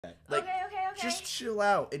yet. Like, okay. just chill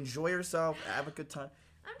out. Enjoy yourself. Have a good time.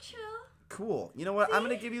 I'm chill. Cool. You know what? See? I'm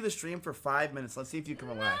going to give you the stream for 5 minutes. Let's see if you can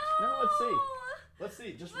relax. No, let's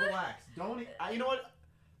see. Just relax. Don't... you know what?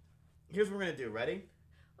 Here's what we're going to do. Ready?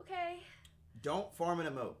 Okay. Don't farm an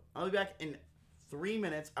emote. I'll be back in 3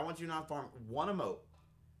 minutes. I want you to not farm one emote.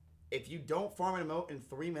 If you don't farm an emote in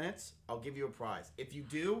 3 minutes, I'll give you a prize. If you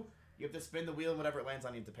do, you have to spin the wheel and whatever it lands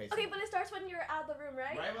on, you have to pay something. Okay, but it starts when you're out of the room,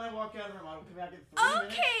 right? Right when I walk out of the room, I'll come back in 3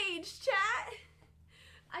 minutes. Okay, chat.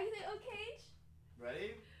 I can say okay.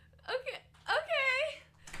 Ready? Okay.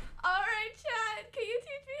 All right, chat. Can you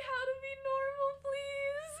teach me how to be normal,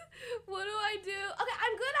 please? What do I do? Okay,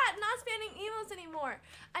 I'm good at not spamming emails anymore.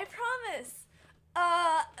 I promise.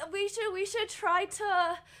 We should try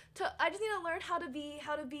to I just need to learn how to be,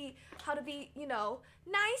 you know,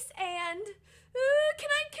 nice and can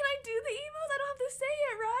I do the emails? I don't have to say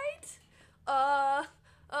it, right? I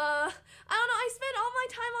don't know. I spend all my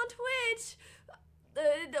time on Twitch.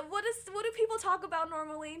 What do people talk about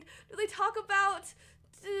normally? Do they talk about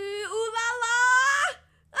ooh la la?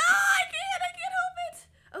 I can't help it.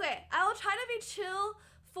 Okay, I will try to be chill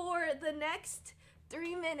for the next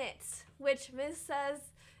 3 minutes, which Miss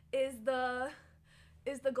says is the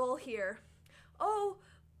goal here. Oh,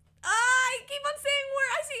 I keep on saying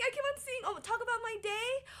I keep on seeing. Oh, talk about my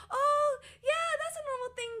day. Oh, yeah, that's a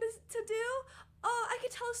normal thing to do. Oh, I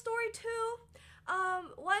could tell a story too.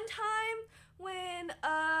 One time when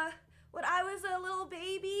I was a little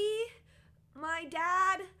baby, my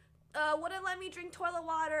dad wouldn't let me drink toilet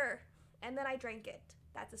water, and then I drank it.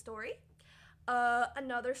 That's a story.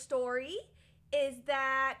 Another story is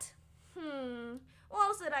that, what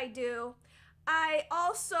else did I do? I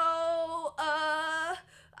also,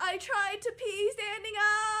 I tried to pee standing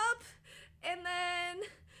up, and then,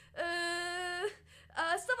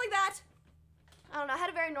 stuff like that. I don't know, I had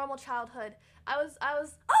a very normal childhood. Oh,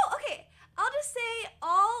 okay, I'll just say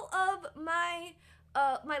all of my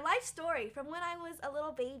life story from when I was a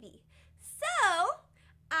little baby. So,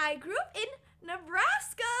 I grew up in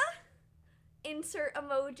Nebraska. Insert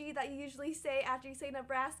emoji that you usually say after you say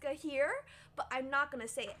Nebraska here, but I'm not gonna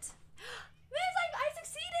say it. Miss, I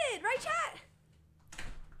succeeded, right, chat?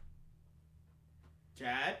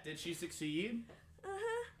 Chat, did she succeed?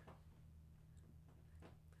 Uh-huh.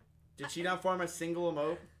 Did she not farm a single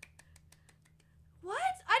emote? What?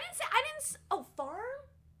 Oh, farm?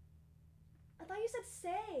 I thought you said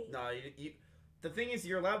say. No, you the thing is,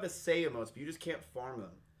 you're allowed to say emotes, but you just can't farm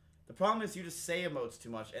them. The problem is you just say emotes too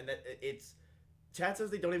much, and that it's... Chat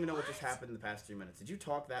says they don't even know what just happened in the past 3 minutes. Did you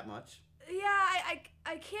talk that much? Yeah,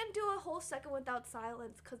 I can't do a whole second without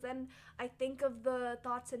silence, because then I think of the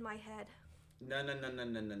thoughts in my head. No.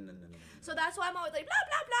 So that's why I'm always like, blah,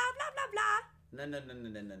 blah, blah, blah, blah, blah. No.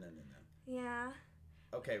 Yeah.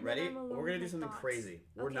 Okay, ready? We're going to do something thoughts. crazy.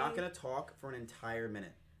 We're Okay. not going to talk for an entire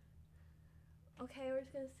minute. Okay, we're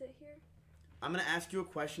just going to sit here. I'm going to ask you a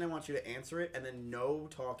question. I want you to answer it, and then no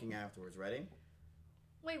talking afterwards. Ready?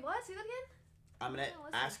 Wait, what? Say that again? I'm going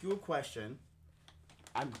to ask you a question.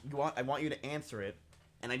 I want you to answer it,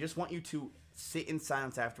 and I just want you to sit in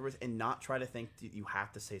silence afterwards and not try to think that you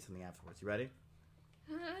have to say something afterwards. You ready?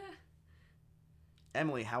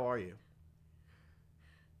 Emily, how are you?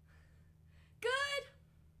 Good.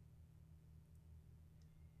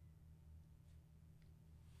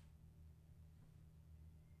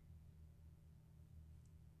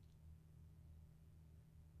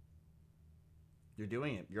 You're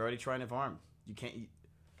doing it. You're already trying to farm. You can't...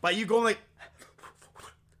 By you going like...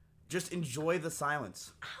 Just enjoy the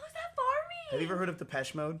silence. How is that farming? Have you ever heard of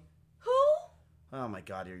Depeche Mode? Who? Oh my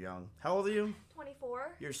god, you're young. How old are you?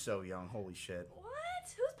 24. You're so young. Holy shit. What?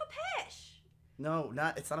 Who's Papesh? No,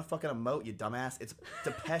 it's not a fucking emote, you dumbass. It's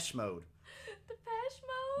Depeche Mode. Depeche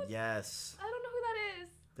Mode? Yes. I don't know who that is.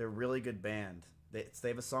 They're a really good band. They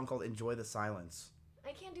have a song called Enjoy the Silence.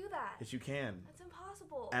 I can't do that. Yes, you can. That's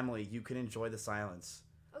impossible. Emily, you can enjoy the silence.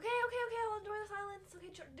 Okay. I'll enjoy the silence. Okay,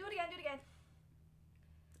 do it again.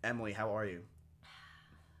 Emily, how are you?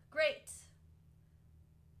 Great.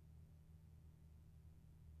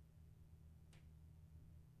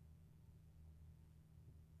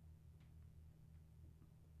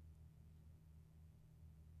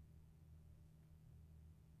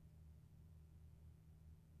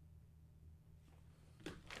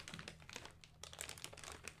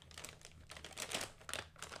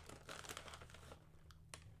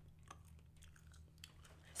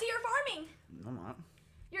 See, you're farming. No, I'm not.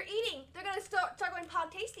 You're eating. They're gonna start going pog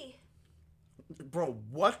tasty. Bro,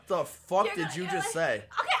 what the fuck did you just say?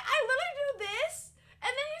 Okay, I literally do this, and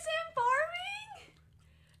then you say I'm farming.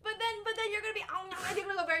 But then you're gonna be. I think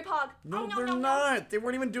I'm gonna go very pog. No, they're not. They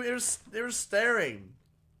weren't even doing. They were staring.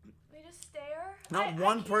 Not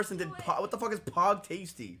one person did Pog. What the fuck is Pog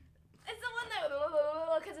Tasty? It's the one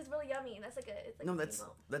that because it's really yummy. That's like a. It's like No, a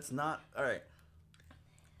that's not. All right.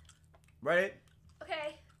 Ready?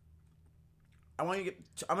 Okay. I want you to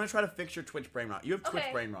get. I'm gonna try to fix your Twitch brain rot. You have Twitch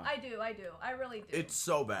brain rot. I do. I really do. It's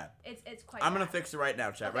so bad. It's quite. I'm gonna fix it right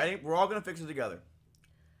now, chat. Okay. Ready? We're all gonna fix it together.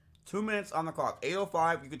 2 minutes on the clock.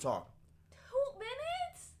 8:05. You can talk. 2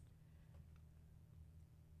 minutes.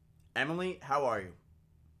 Emily, how are you?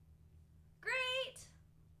 Great.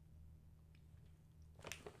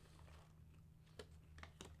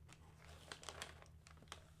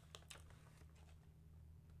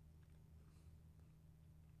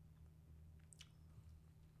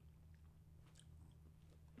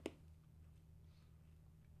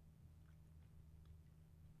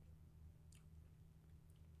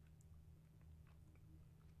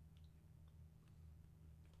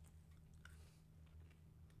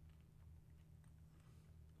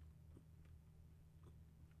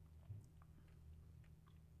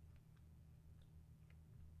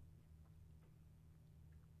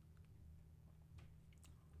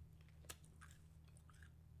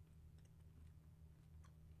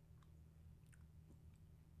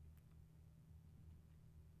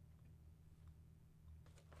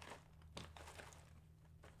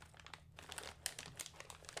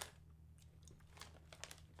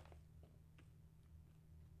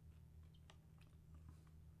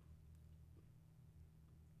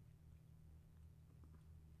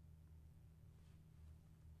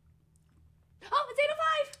 Oh, it's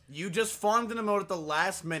 8:05. You just farmed an emote at the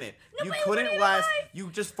last minute. No, You but couldn't it's last. 8:05. You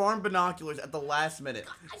just farmed binoculars at the last minute.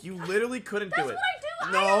 You literally couldn't do it.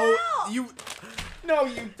 That's what I do. No, IRL. you. No,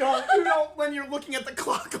 you don't. You don't. When you're looking at the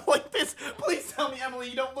clock like this, please tell me, Emily,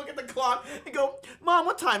 you don't look at the clock and go, "Mom,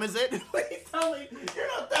 what time is it?" Please tell me you're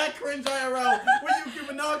not that cringe IRL where you give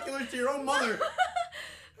binoculars to your own mother.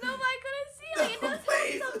 No, but I couldn't see. Like, it does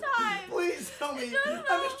happen sometimes. Please tell me. No.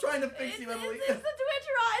 I'm just trying to fix you, Emily. It's a Twitch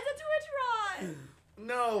rot. It's a Twitch rot.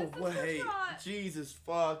 No It's a way. Twitch rot. Jesus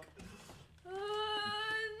fuck. No, but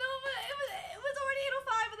it was already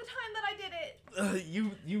 8:05 at the time that I did it.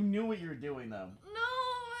 You knew what you were doing though. No.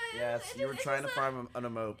 Yes, you were trying to farm an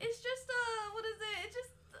emote. It's just what is it? It's just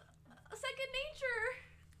a second nature.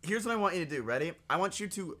 Here's what I want you to do. Ready? I want you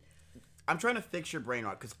to. I'm trying to fix your brain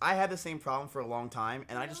rot because I had the same problem for a long time,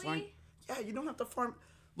 and I just learned. Yeah, you don't have to farm.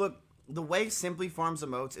 Look, the way Simply farms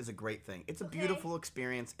emotes is a great thing. It's a beautiful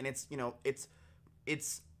experience, and it's you're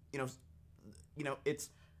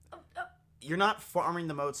not farming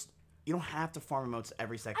the emotes. You don't have to farm emotes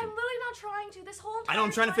every second. I'm literally not trying to. This whole time. I know.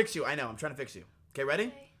 I'm trying to fix you. I know. I'm trying to fix you. Okay, ready?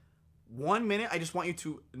 Okay. 1 minute. I just want you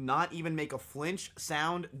to not even make a flinch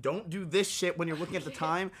sound. Don't do this shit when you're looking at the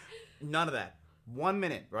time. None of that. 1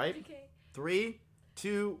 minute, right? Okay. 3,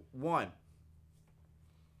 2, 1.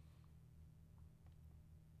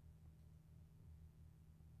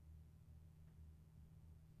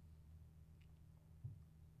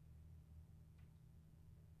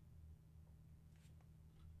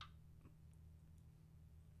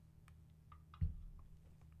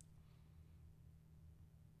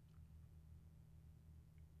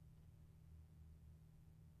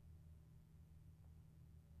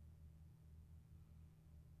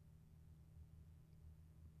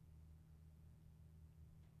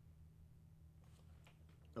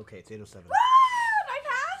 Okay, it's 8:07. Woo! Did I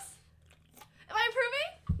pass? Am I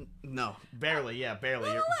improving? No, barely. Yeah, barely.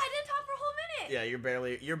 No, I didn't talk for a whole minute. Yeah, you're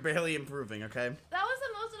barely improving. Okay. That was the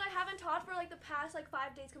most that I haven't taught for like the past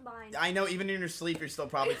 5 days combined. I know. Even in your sleep, you're still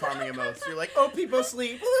probably farming emotes. You're like, oh, people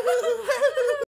sleep.